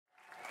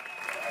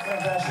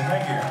Fantastic,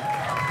 thank you.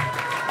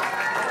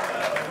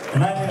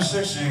 In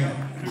 1960,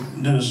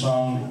 we did a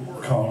song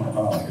called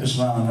It's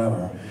Now or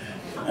Never,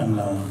 and,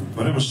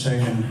 but it was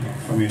taken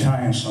from the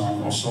Italian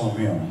song O Sole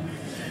Mio.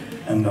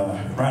 And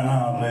right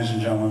now, ladies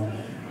and gentlemen,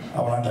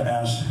 I would like to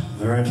ask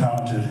the very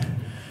talented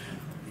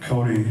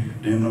Cote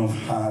Deonath.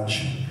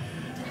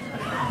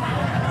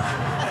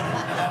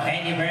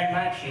 Thank you very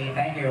much.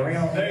 Thank you,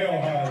 real.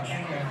 Deonath.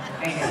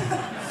 Thank you.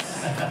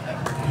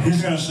 He's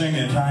going to sing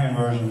the Italian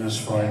version of this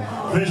for you.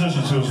 Please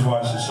listen to his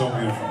voice, it's so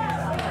beautiful.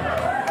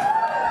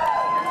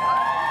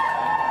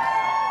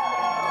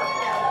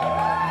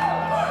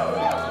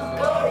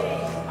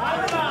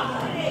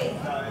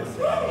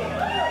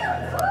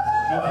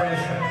 No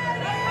pressure.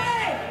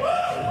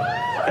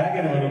 Can I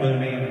get a little bit of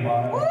me in the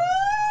bottom?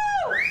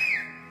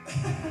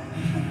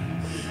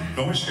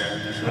 Don't be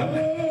scared.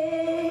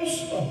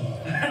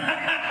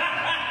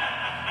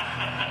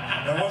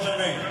 That wasn't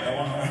me. That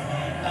wasn't me.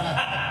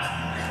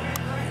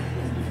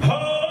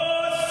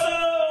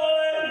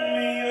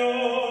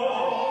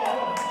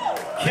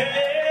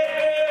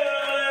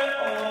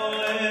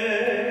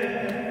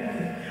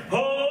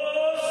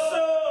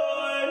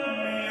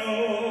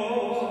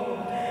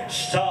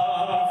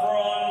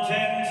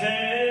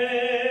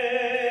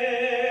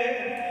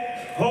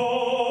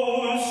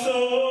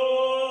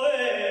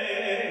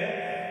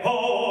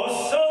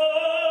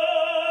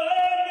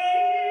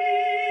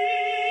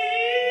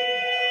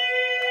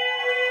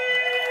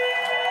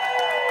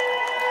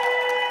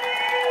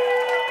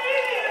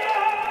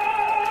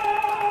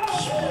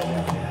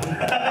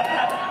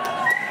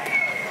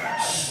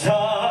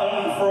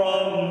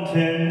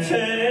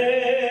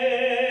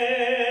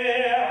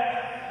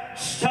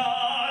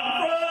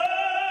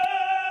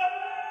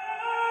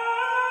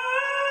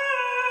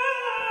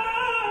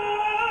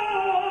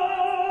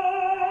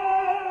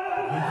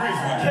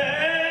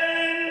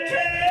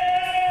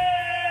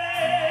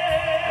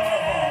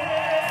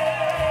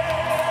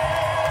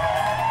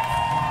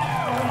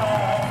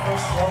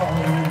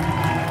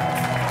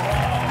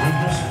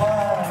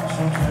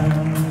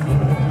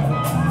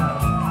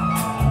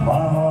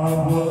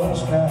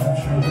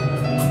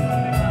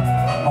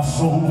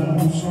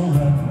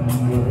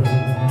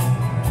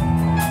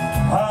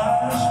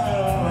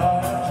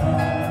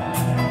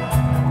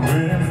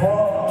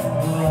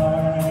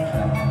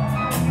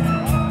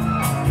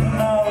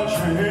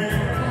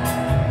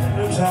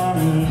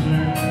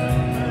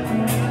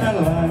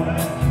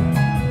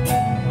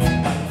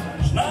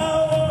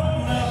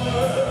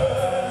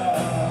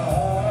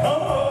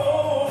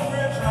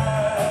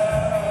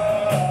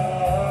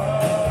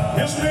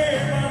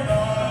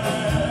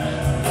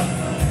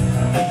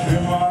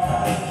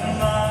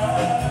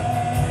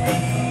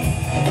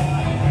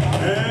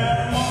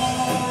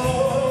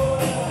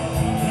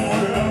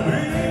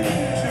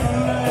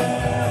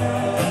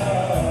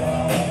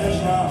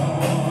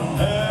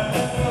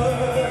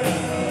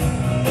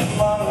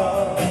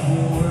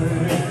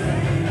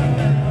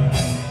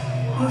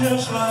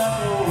 Just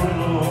like a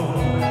willow,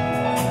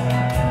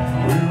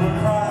 we would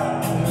cry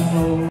in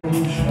the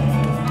ocean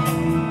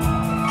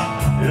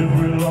if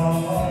we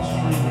lost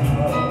true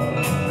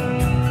love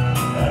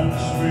and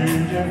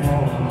sweet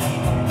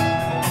devotion.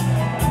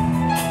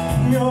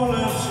 Your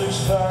lips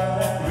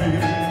excite me,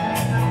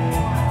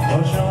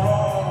 but your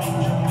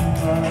arms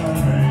entwine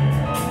me.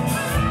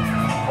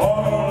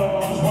 All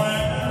knows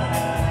when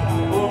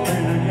we'll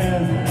meet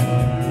again,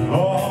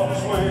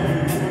 Lord's way.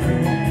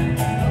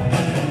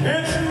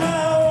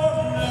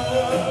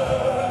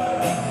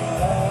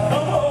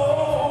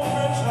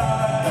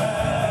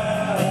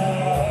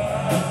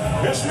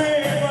 It's me,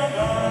 my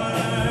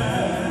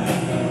darling,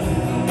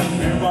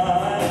 be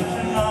mine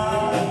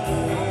tonight.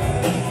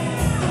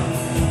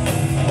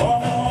 For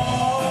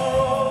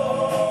tomorrow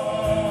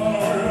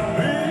will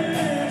be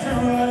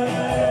too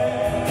late.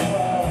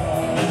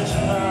 It's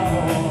now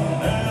or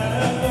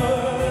never,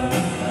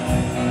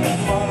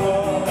 my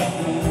love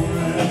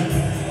away.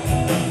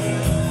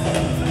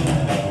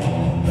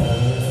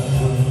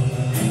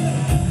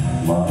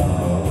 My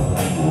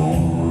love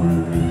away.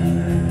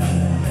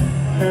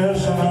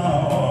 It's now.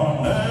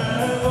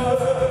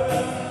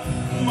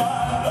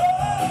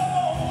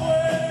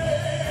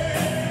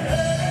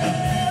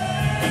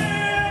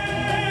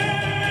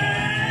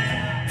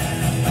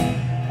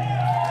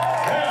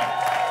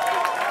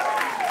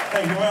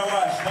 Thank you very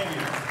much. Thank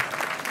you.